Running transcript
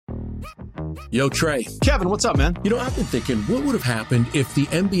Yo, Trey. Kevin, what's up, man? You know, I've been thinking, what would have happened if the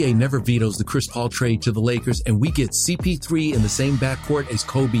NBA never vetoes the Chris Paul trade to the Lakers and we get CP3 in the same backcourt as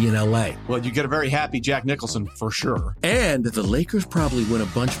Kobe in LA? Well, you get a very happy Jack Nicholson, for sure. And the Lakers probably win a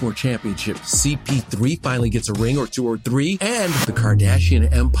bunch more championships. CP3 finally gets a ring or two or three, and the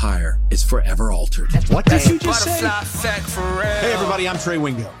Kardashian empire is forever altered. What did you just say? Hey, everybody, I'm Trey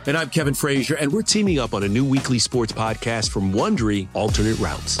Wingo. And I'm Kevin Frazier, and we're teaming up on a new weekly sports podcast from Wondery, Alternate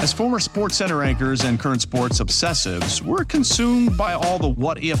Routes. As former Sports Center anchors and current sports obsessives, we're consumed by all the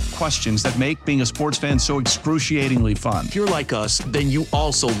what-if questions that make being a sports fan so excruciatingly fun. If you're like us, then you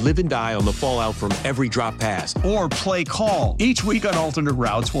also live and die on the fallout from every drop pass. Or play call. Each week on Alternate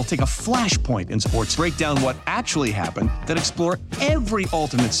Routes, we'll take a flashpoint in sports, break down what actually happened, then explore every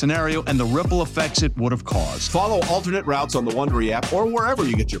alternate scenario and the ripple effects it would have caused. Follow Alternate Routes on the Wondery app or wherever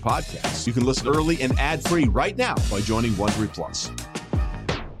you get your podcasts. You can listen early and ad-free right now by joining Wondery Plus.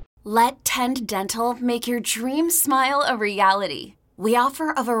 Let Tend Dental make your dream smile a reality. We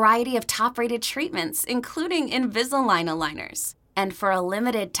offer a variety of top-rated treatments, including Invisalign aligners. And for a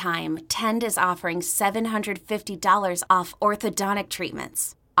limited time, Tend is offering $750 off orthodontic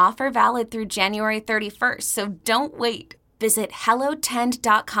treatments. Offer valid through January 31st, so don't wait. Visit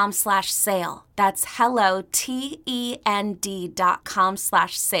hellotend.com/sale. That's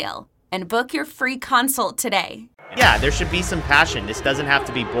hellotend.com/sale. And book your free consult today. Yeah, there should be some passion. This doesn't have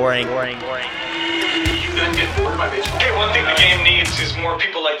to be boring. You couldn't get bored by baseball. Hey, one thing the game needs is more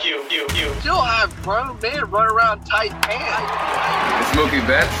people like you. Still have grown men run around tight pants. It's Mookie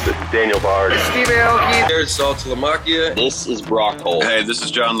Betts. This is Daniel Bard. It's Steve Aoki. There's Sal Talamacchia. This is Brock Holt. Hey, this is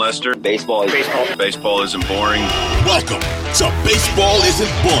John Lester. Baseball isn't boring. Welcome to Baseball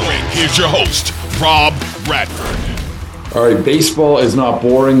Isn't Boring. Here's your host, Rob Bradford. All right, baseball is not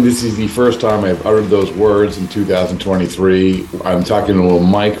boring. This is the first time I've uttered those words in 2023. I'm talking to a little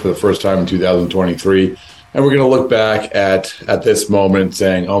mic for the first time in 2023. And we're going to look back at this moment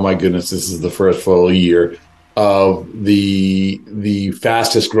saying, oh my goodness, this is the first full year of the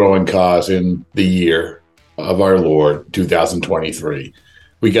fastest growing cause in the year of our Lord, 2023.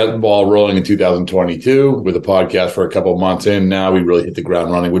 We got the ball rolling in 2022 with a podcast for a couple of months in. Now we really hit the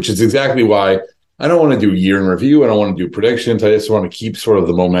ground running, which is exactly why I don't want to do year in review. I don't want to do predictions. I just want to keep sort of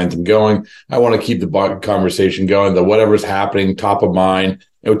the momentum going. I want to keep the conversation going, that whatever's happening, top of mind.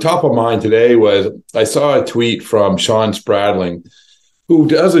 And top of mind today was I saw a tweet from Sean Spradling, who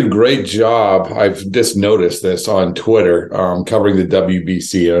does a great job. I've just noticed this on Twitter, covering the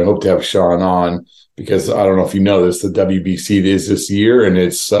WBC. And I hope to have Sean on because I don't know if you know this, the WBC is this year, and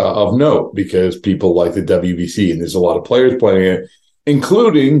it's of note because people like the WBC, and there's a lot of players playing it,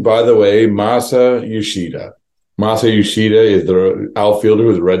 including, by the way, Masa Yoshida. Masa Yoshida is the outfielder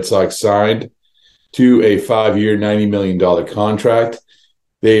who the Red Sox signed to a 5-year, $90 million contract.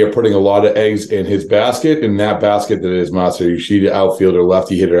 They are putting a lot of eggs in his basket, in that basket that is Masa Yoshida, outfielder,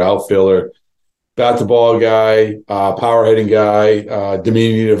 lefty hitter, outfielder, bat-to-ball guy, power hitting guy,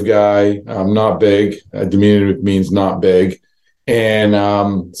 diminutive guy, not big. Diminutive means not big.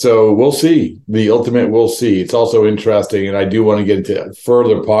 And so we'll see. The ultimate we'll see. It's also interesting, and I do want to get into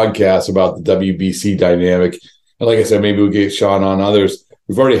further podcasts about the WBC dynamic. And like I said, maybe we'll get Sean on others.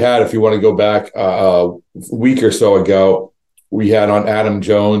 We've already had, if you want to go back a week or so ago, we had on Adam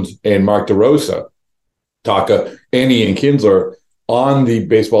Jones and Mark DeRosa, Annie and Kinsler on the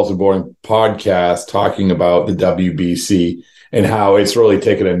Baseball's Isn't Boring podcast talking about the WBC and how it's really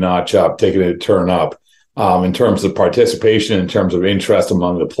taken a notch up, taken a turn up. In terms of participation, in terms of interest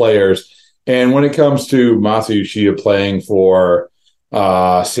among the players. And when it comes to Masa Yoshida playing for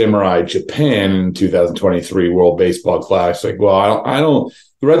Samurai Japan in 2023 World Baseball Classic, well, I don't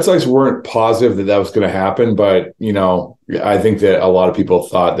the Red Sox weren't positive that was going to happen, but, I think that a lot of people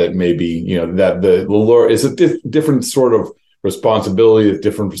thought that maybe, that the lure is a different sort of responsibility, a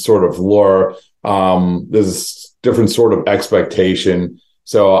different sort of lure. There's a different sort of expectation.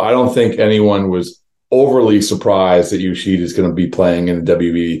 So I don't think anyone was overly surprised that Yoshida is going to be playing in the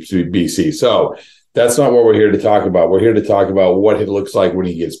WBC. So that's not what we're here to talk about. We're here to talk about what it looks like when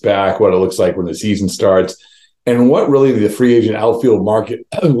he gets back, what it looks like when the season starts, and what really the free agent outfield market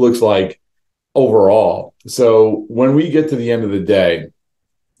looks like overall. So when we get to the end of the day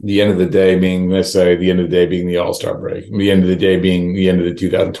being, let's say, the end of the day being the All-Star break, the end of the day being the end of the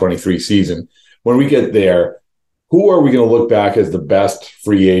 2023 season, when we get there, who are we going to look back as the best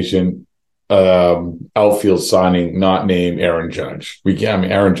free agent outfield signing not named Aaron Judge?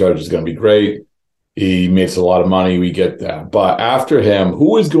 Aaron Judge is going to be great. He makes a lot of money. We get that. But after him,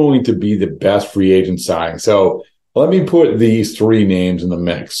 who is going to be the best free agent signing? So let me put these 3 names in the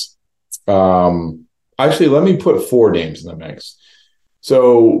mix. Actually, let me put 4 names in the mix.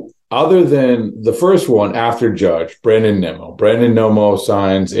 So other than the first one after Judge, Brandon Nimmo. Brandon Nimmo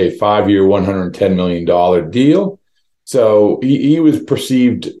signs a 5-year, $110 million deal. So he was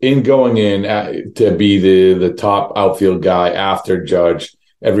perceived going in to be the top outfield guy after Judge.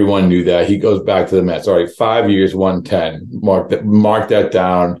 Everyone knew that. He goes back to the Mets. All right, 5 years, 110. Mark that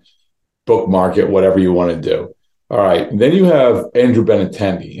down, bookmark it, whatever you want to do. All right. Then you have Andrew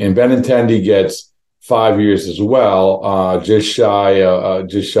Benintendi, and Benintendi gets 5 years as well, just shy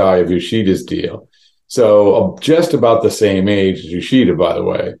of Yoshida's deal. So just about the same age as Yoshida, by the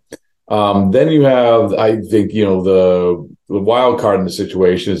way. Then you have, I think, the wild card in the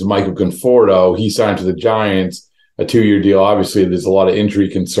situation is Michael Conforto. He signed to the Giants, a 2-year deal. Obviously, there's a lot of injury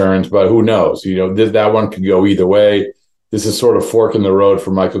concerns, but who knows? That one could go either way. This is sort of fork in the road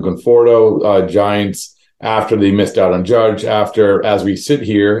for Michael Conforto. Giants, after they missed out on Judge, as we sit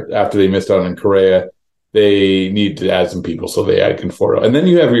here, after they missed out on Correa, they need to add some people, so they add Conforto. And then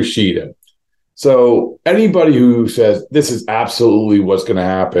you have Yoshida. So anybody who says this is absolutely what's going to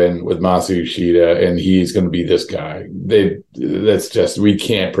happen with Masa Yoshida and he's going to be this guy, we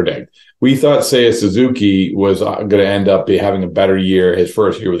can't predict. We thought Seiya Suzuki was going to end up having a better year, his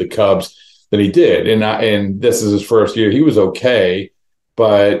first year with the Cubs, than he did. And this is his first year. He was okay.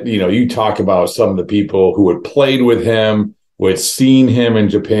 But, you talk about some of the people who had played with him, who had seen him in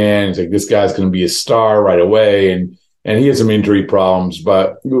Japan. It's like, this guy's going to be a star right away. And he has some injury problems,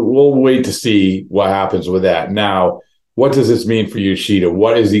 but we'll wait to see what happens with that. Now, what does this mean for Yoshida?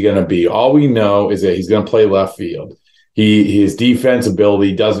 What is he going to be? All we know is that he's going to play left field. His defense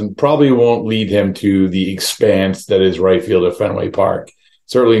ability probably won't lead him to the expanse that is right field at Fenway Park.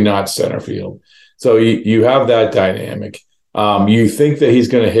 Certainly not center field. So you have that dynamic. You think that he's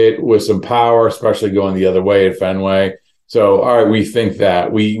going to hit with some power, especially going the other way at Fenway. So, all right, we think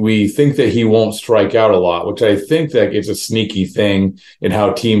that. We think that he won't strike out a lot, which I think that it's a sneaky thing in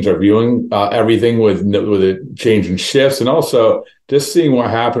how teams are viewing everything with a change in shifts. And also just seeing what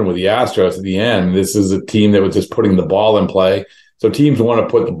happened with the Astros at the end. This is a team that was just putting the ball in play. So teams want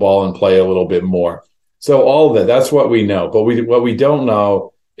to put the ball in play a little bit more. So all of that's what we know. But what we don't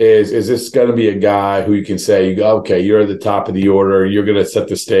know is this going to be a guy who you can say, okay, you're at the top of the order, you're going to set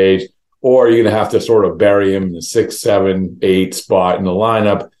the stage, or you're going to have to sort of bury him in the 6, 7, 8 spot in the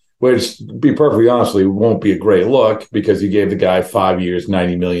lineup, which, to be perfectly honest, won't be a great look because you gave the guy 5 years,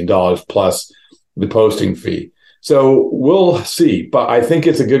 $90 million plus the posting fee. So we'll see. But I think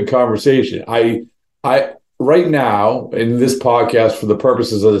it's a good conversation. I right now, in this podcast, for the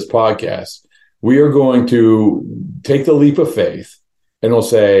purposes of this podcast, we are going to take the leap of faith and we'll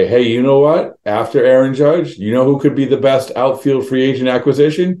say, hey, you know what? After Aaron Judge, you know who could be the best outfield free agent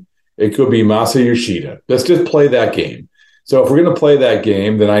acquisition? It could be Masa Yoshida. Let's just play that game. So if we're going to play that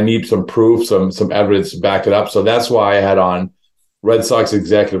game, then I need some proof, some evidence to back it up. So that's why I had on Red Sox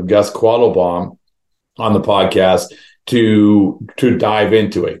executive Gus Quattlebaum on the podcast to dive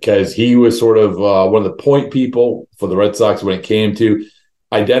into it, because he was sort of one of the point people for the Red Sox when it came to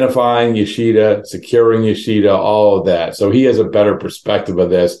identifying Yoshida, securing Yoshida, all of that. So he has a better perspective of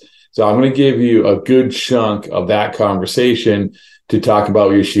this. So I'm going to give you a good chunk of that conversation to talk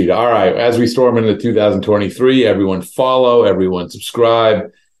about Yoshida. All right, as we storm into 2023, everyone follow, everyone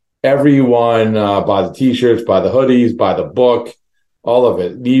subscribe, everyone buy the T-shirts, buy the hoodies, buy the book, all of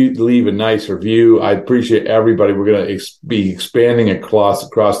it. Leave a nice review. I appreciate everybody. We're going to be expanding across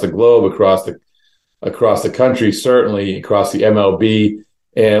the globe, across the country, certainly across the MLB.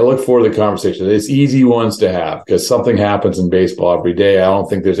 And I look forward to the conversation. It's easy ones to have because something happens in baseball every day. I don't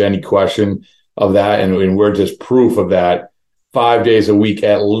think there's any question of that. And we're just proof of that. 5 days a week,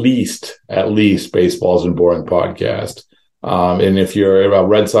 at least, Baseball Isn't Boring podcast. And if you're a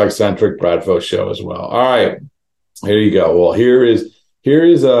Red Sox centric, Brad Foe show as well. All right, here you go. Well, here is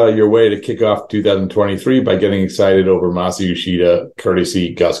your way to kick off 2023 by getting excited over Masa Yoshida,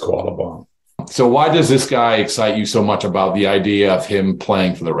 courtesy Gus Quattlebaum. So why does this guy excite you so much about the idea of him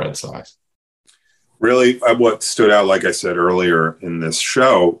playing for the Red Sox? Really, what stood out, like I said earlier in this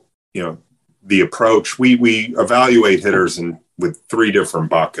show, the approach, we evaluate hitters with 3 different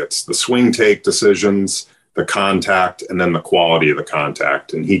buckets: the swing take decisions, the contact, and then the quality of the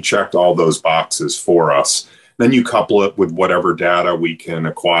contact. And he checked all those boxes for us. Then you couple it with whatever data we can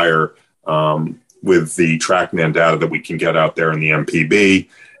acquire with the TrackMan data that we can get out there in the MPB.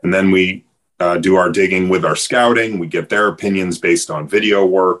 And then we do our digging with our scouting. We get their opinions based on video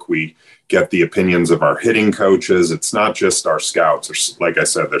work. We get the opinions of our hitting coaches. It's not just our scouts. Like I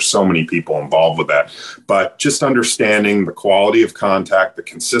said, there's so many people involved with that. But just understanding the quality of contact, the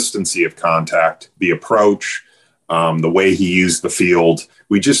consistency of contact, the approach, the way he used the field,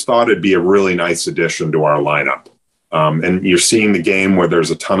 we just thought it'd be a really nice addition to our lineup. And you're seeing the game where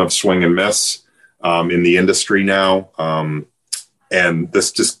there's a ton of swing and miss in the industry now. And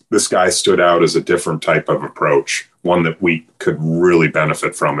this guy stood out as a different type of approach, one that we could really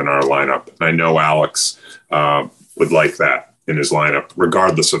benefit from in our lineup. And I know Alex would like that in his lineup,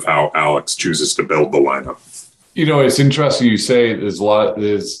 regardless of how Alex chooses to build the lineup. You know, it's interesting you say there's a lot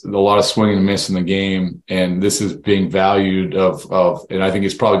of swing and miss in the game, and this is being valued and I think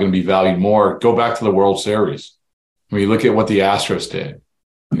it's probably going to be valued more. Go back to the World Series. I mean, look at what the Astros did.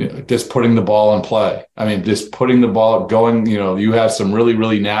 Just putting the ball in play. I mean, just putting the ball going, you have some really,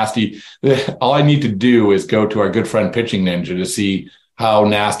 really nasty. All I need to do is go to our good friend Pitching Ninja to see how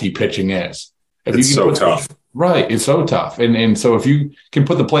nasty pitching is. It's so tough. Right. It's so tough. And so if you can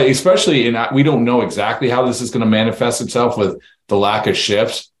put the play, especially we don't know exactly how this is going to manifest itself with the lack of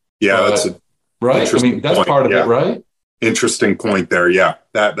shifts. Yeah, that's right. I mean, that's point. part of it, right? Interesting point there. Yeah,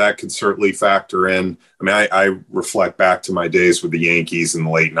 that could certainly factor in. I mean, I reflect back to my days with the Yankees in the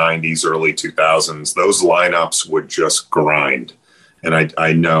late 90s, early 2000s. Those lineups would just grind. And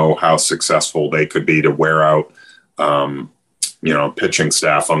I know how successful they could be to wear out, pitching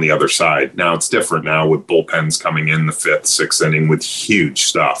staff on the other side. Now it's different now with bullpens coming in the 5th, 6th inning with huge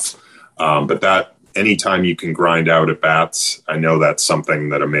stuff. But that anytime you can grind out at bats, I know that's something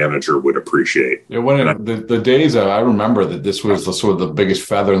that a manager would appreciate. Yeah, the days I remember that this was the sort of the biggest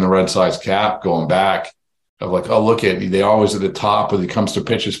feather in the Red Sox cap going back of like, oh, look at, they always at the top when it comes to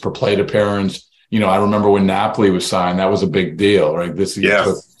pitches per plate appearance. I remember when Napoli was signed, that was a big deal, right? This took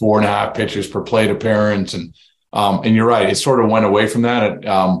 4.5 pitches per plate appearance. And you're right, it sort of went away from that.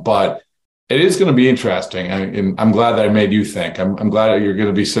 But it is going to be interesting. And I'm glad that I made you think. I'm glad that you're going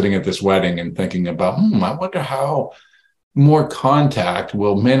to be sitting at this wedding and thinking about, I wonder how more contact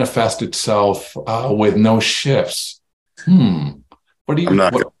will manifest itself with no shifts. What do you?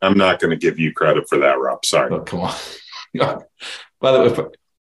 I'm not going to give you credit for that, Rob. Sorry. Oh, come on. By the way,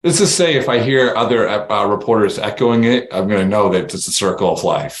 let's just say if I hear other reporters echoing it, I'm going to know that it's a circle of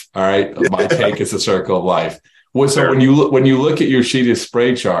life. All right, my take is a circle of life. So when you look at Yoshida's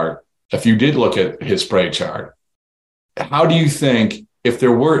spray chart. If you did look at his spray chart, how do you think if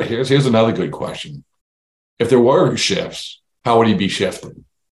there were, here's another good question. If there were shifts, how would he be shifted?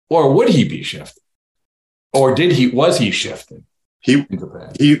 Or would he be shifted? Or was he shifted?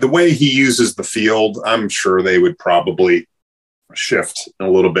 The way he uses the field, I'm sure they would probably shift a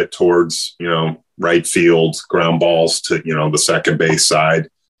little bit towards, right field, ground balls to, the second base side.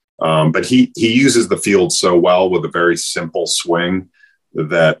 But he uses the field so well with a very simple swing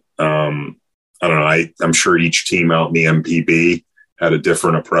that, I don't know, I'm sure each team out in the MPB had a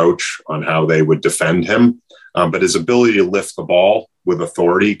different approach on how they would defend him. But his ability to lift the ball with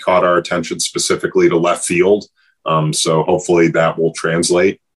authority caught our attention specifically to left field. So hopefully that will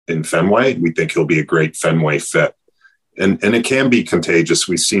translate in Fenway. We think he'll be a great Fenway fit. And it can be contagious.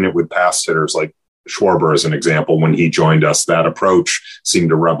 We've seen it with past hitters like Schwarber as an example. When he joined us, that approach seemed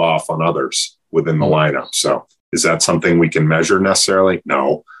to rub off on others within the lineup. So is that something we can measure necessarily?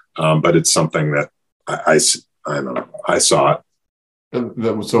 No. But it's something that I don't know. I saw it.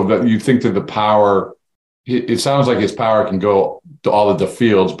 So that you think that the power, it sounds like his power can go to all of the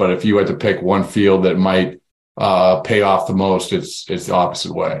fields, but if you had to pick one field that might pay off the most, it's the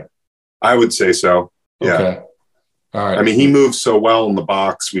opposite way. I would say so. Yeah. Okay. All right. I mean, he moves so well in the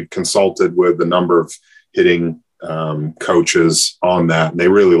box. We've consulted with a number of hitting coaches on that, and they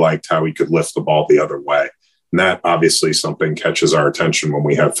really liked how he could lift the ball the other way. And that obviously something catches our attention when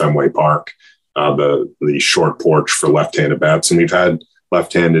we have Fenway Park, the short porch for left-handed bats. And we've had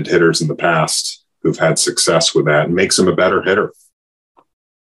left-handed hitters in the past who've had success with that, and makes him a better hitter.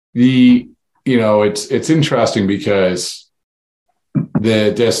 It's interesting because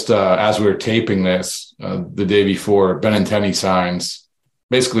as we were taping this the day before, Benintendi signs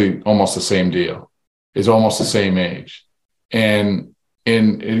basically almost the same deal. Is almost the same age, and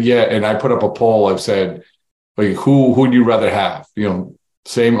I put up a poll. I've said, like, who would you rather have?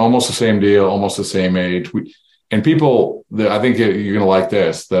 Almost the same deal, almost the same age. And people, I think you're going to like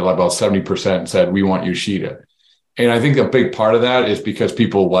this, that about 70% said we want Yoshida. And I think a big part of that is because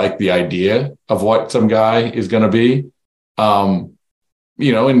people like the idea of what some guy is going to be. And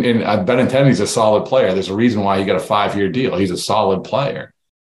Benintendi's a solid player. There's a reason why he got a 5-year deal. He's a solid player.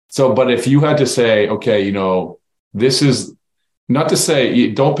 So, but if you had to say, okay, this is not to say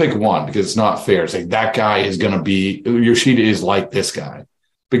don't pick one because it's not fair. It's like that guy is going to be, Yoshida is like this guy.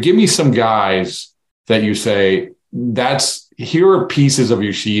 But give me some guys that you say here are pieces of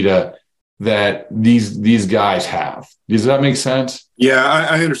Yoshida that these guys have. Does that make sense? Yeah,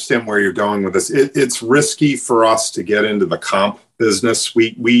 I understand where you're going with this. It's risky for us to get into the comp business.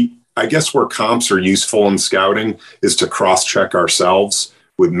 We I guess where comps are useful in scouting is to cross-check ourselves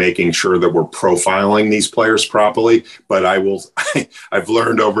with making sure that we're profiling these players properly. But I've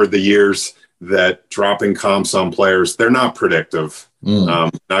learned over the years that dropping comps on players, they're not predictive.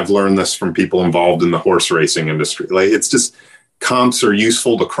 I've learned this from people involved in the horse racing industry. Like, it's just, comps are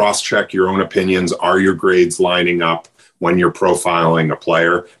useful to cross-check your own opinions. Are your grades lining up when you're profiling a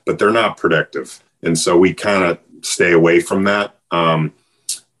player? But they're not predictive. And so we kind of stay away from that.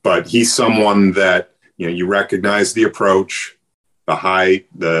 But he's someone that, you recognize the approach, the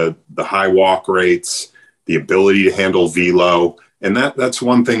high walk rates, the ability to handle velo. And that's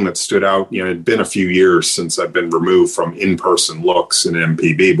one thing that stood out. It'd been a few years since I've been removed from in-person looks in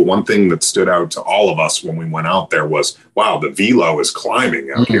MPB. But one thing that stood out to all of us when we went out there was, wow, the velo is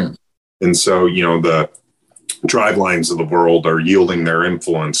climbing out here. And so, the drive lines of the world are yielding their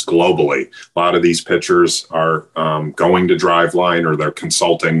influence globally. A lot of these pitchers are going to Driveline, or they're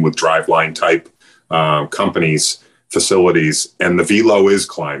consulting with Driveline type companies, facilities, and the velo is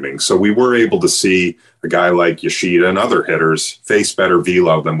climbing. So we were able to see a guy like Yoshida and other hitters face better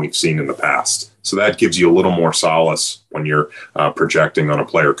velo than we've seen in the past. So that gives you a little more solace when you're projecting on a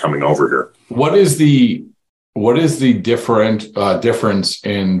player coming over here. What is the difference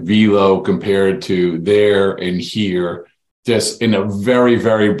in velo compared to there and here, just in a very,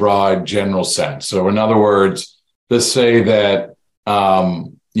 very broad general sense? So in other words, let's say that,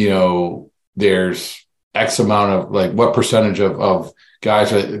 there's X amount of, like, what percentage of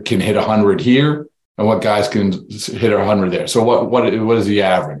guys that can hit 100 here and what guys can hit 100 there. So what is the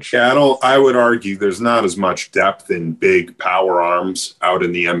average? Yeah, I would argue there's not as much depth in big power arms out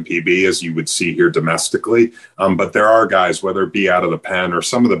in the MPB as you would see here domestically. But there are guys, whether it be out of the pen or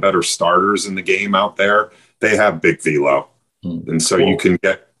some of the better starters in the game out there, they have big velo. And so you can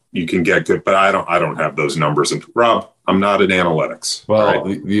get good, but I don't have those numbers. And Rob, I'm not in analytics. Well,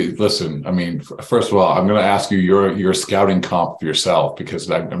 right? Listen, I mean, first of all, I'm going to ask you your scouting comp for yourself, because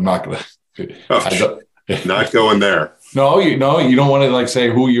I'm not going to. Not going there. No, you don't want to say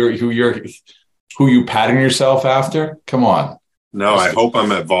who you patting yourself after. Come on. No, I hope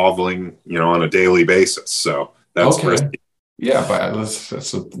I'm evolving, on a daily basis. So that's okay. risky. Yeah, but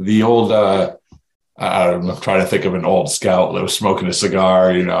that's the old. I'm trying to think of an old scout that was smoking a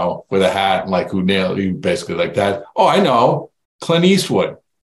cigar, with a hat, and who nailed you, basically like that. Oh, I know, Clint Eastwood.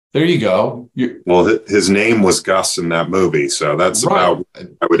 There you go. Well, his name was Gus in that movie, so that's right. About.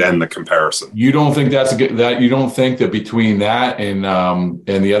 I would end the comparison. You don't think you don't think that between that and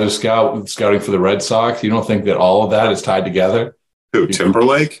the other scouting for the Red Sox, you don't think that all of that is tied together? Who,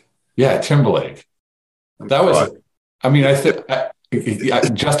 Timberlake? Yeah, Timberlake. That was. I mean, I think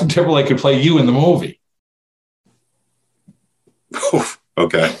Justin Timberlake could play you in the movie.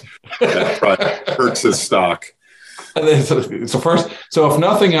 Okay, that probably hurts his stock. So first, if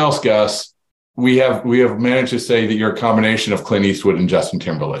nothing else, Gus, we have managed to say that you're a combination of Clint Eastwood and Justin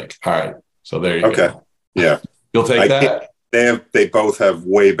Timberlake. All right, so there you go. Okay, yeah, you'll take that. They both have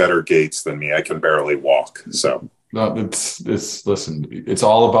way better gaits than me. I can barely walk. So no, listen. It's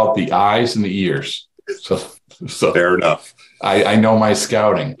all about the eyes and the ears. So fair enough. I know my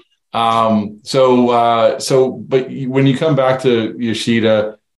scouting. But when you come back to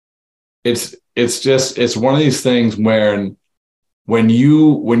Yoshida, it's one of these things when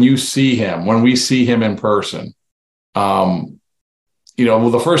we see him in person,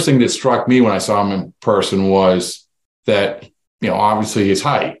 the first thing that struck me when I saw him in person was that, obviously his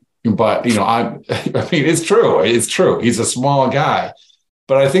height, but, I mean, it's true. He's a small guy.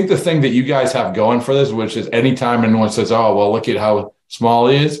 But I think the thing that you guys have going for this, which is anytime anyone says, oh, well, look at how small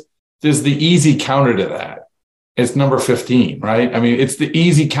he is, there's the easy counter to that. It's number 15, right? I mean, it's the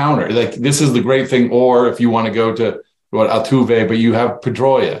easy counter. Like, this is the great thing. Or if you want to go to Altuve, but you have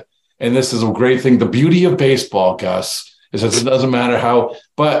Pedroia. And this is a great thing. The beauty of baseball, Gus, is that it doesn't matter how,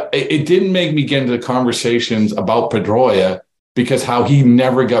 but it didn't make me get into the conversations about Pedroia because how he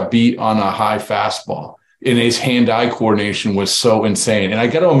never got beat on a high fastball. And his hand-eye coordination was so insane. And I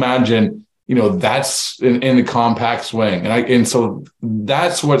got to imagine, that's in the compact swing. And so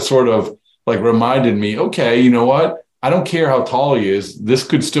that's what sort of reminded me, okay, you know what? I don't care how tall he is. This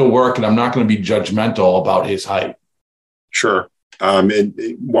could still work, and I'm not going to be judgmental about his height. Sure. And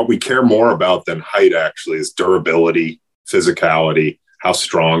what we care more about than height actually is durability, physicality. How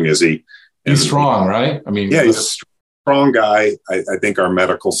strong is he? He's strong, right? I mean, yeah, he's a strong guy. I think our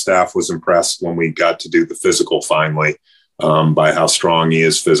medical staff was impressed when we got to do the physical finally by how strong he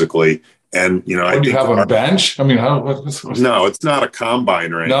is physically. And, I think you have a bench. I mean, no, it's not a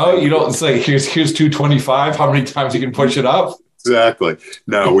combine or anything. No, you don't. It's like, here's 225. How many times you can push it up? Exactly.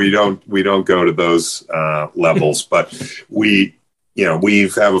 No, we don't go to those levels, but we we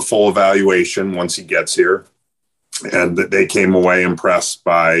have a full evaluation once he gets here, and they came away impressed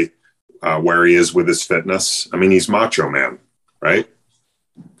by where he is with his fitness. I mean, he's Macho Man, right?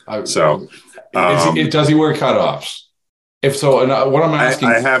 Does he wear cutoffs? If so, and what I'm asking,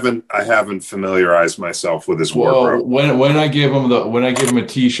 I haven't familiarized myself with his wardrobe. When I give him a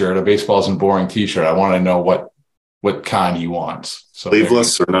T-shirt, a Baseball Isn't Boring T-shirt, I want to know what kind he wants. So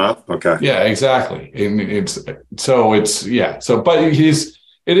sleeveless or not? Okay. Yeah, exactly. And but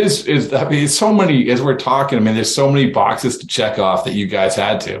it's so many, as we're talking. I mean, there's so many boxes to check off that you guys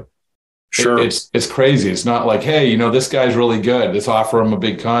had to. Sure. It's crazy. It's not like, hey, this guy's really good. Let's offer him a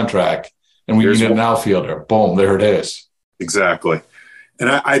big contract, and we need an outfielder. Boom, there it is. Exactly. And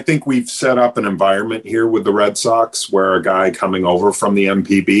I think we've set up an environment here with the Red Sox where a guy coming over from the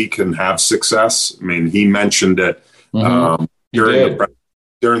MPB can have success. I mean, he mentioned it during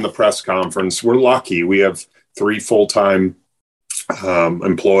the press conference. We're lucky. We have 3 full-time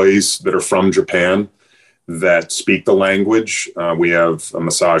employees that are from Japan that speak the language. We have a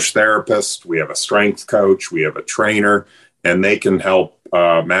massage therapist. We have a strength coach. We have a trainer, and they can help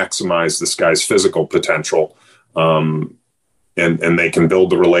maximize this guy's physical potential. And they can build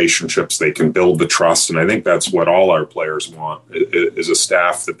the relationships, they can build the trust. And I think that's what all our players want, is a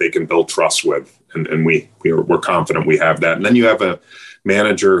staff that they can build trust with. And we're confident we have that. And then you have a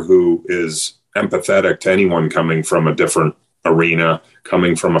manager who is empathetic to anyone coming from a different arena,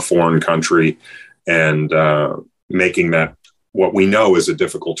 coming from a foreign country, and making that what we know is a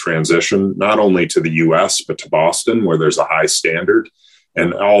difficult transition, not only to the U.S., but to Boston, where there's a high standard.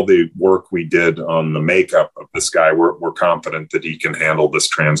 And all the work we did on the makeup of this guy, we're confident that he can handle this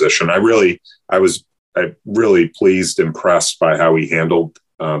transition. I was really pleased, impressed by how he handled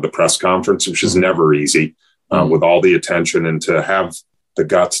the press conference, which is never easy, with all the attention, and to have the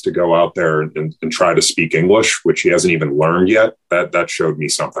guts to go out there and try to speak English, which he hasn't even learned yet. That showed me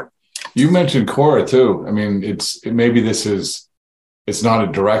something. You mentioned Cora too. I mean, it's not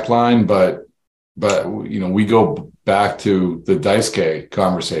a direct line, but we go back to the Daisuke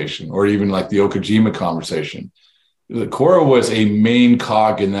conversation, or even like the Okajima conversation. Cora was a main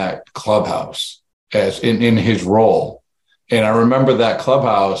cog in that clubhouse as in his role. And I remember that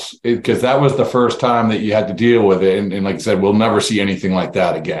clubhouse because that was the first time that you had to deal with it. And like I said, we'll never see anything like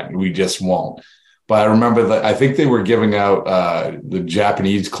that again. We just won't. But I remember that I think they were giving out the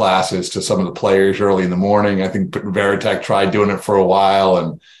Japanese classes to some of the players early in the morning. I think Veritek tried doing it for a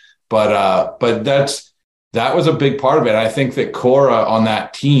while, but that was a big part of it. I think that Cora on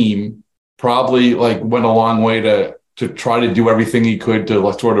that team probably went a long way to try to do everything he could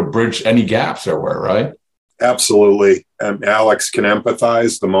to sort of bridge any gaps there were, right? Absolutely. Alex can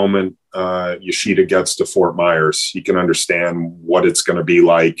empathize the moment Yoshida gets to Fort Myers. He can understand what it's going to be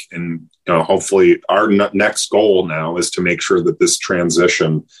like. And hopefully our next goal now is to make sure that this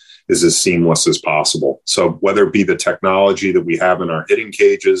transition is as seamless as possible. So whether it be the technology that we have in our hitting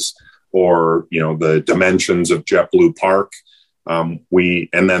cages, or the dimensions of JetBlue Park, and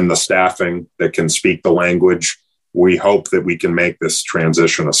then the staffing that can speak the language, we hope that we can make this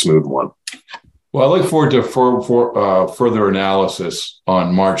transition a smooth one. Well, I look forward to further analysis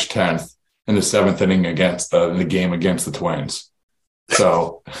on March 10th in the 7th inning against the game against the Twins.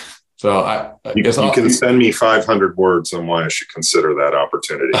 So I guess you can send me 500 words on why I should consider that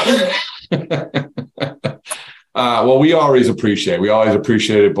opportunity. Well, we always appreciate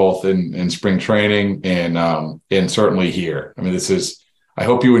it both in spring training and certainly here. I mean, I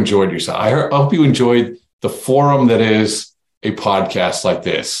hope you enjoyed yourself. I hope you enjoyed the forum that is a podcast like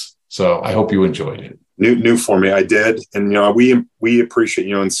this. So I hope you enjoyed it. New for me. I did. And, we appreciate,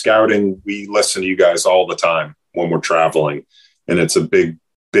 in scouting, we listen to you guys all the time when we're traveling. And it's a big,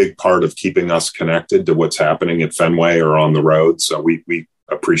 big part of keeping us connected to what's happening at Fenway or on the road. So we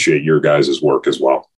appreciate your guys' work as well.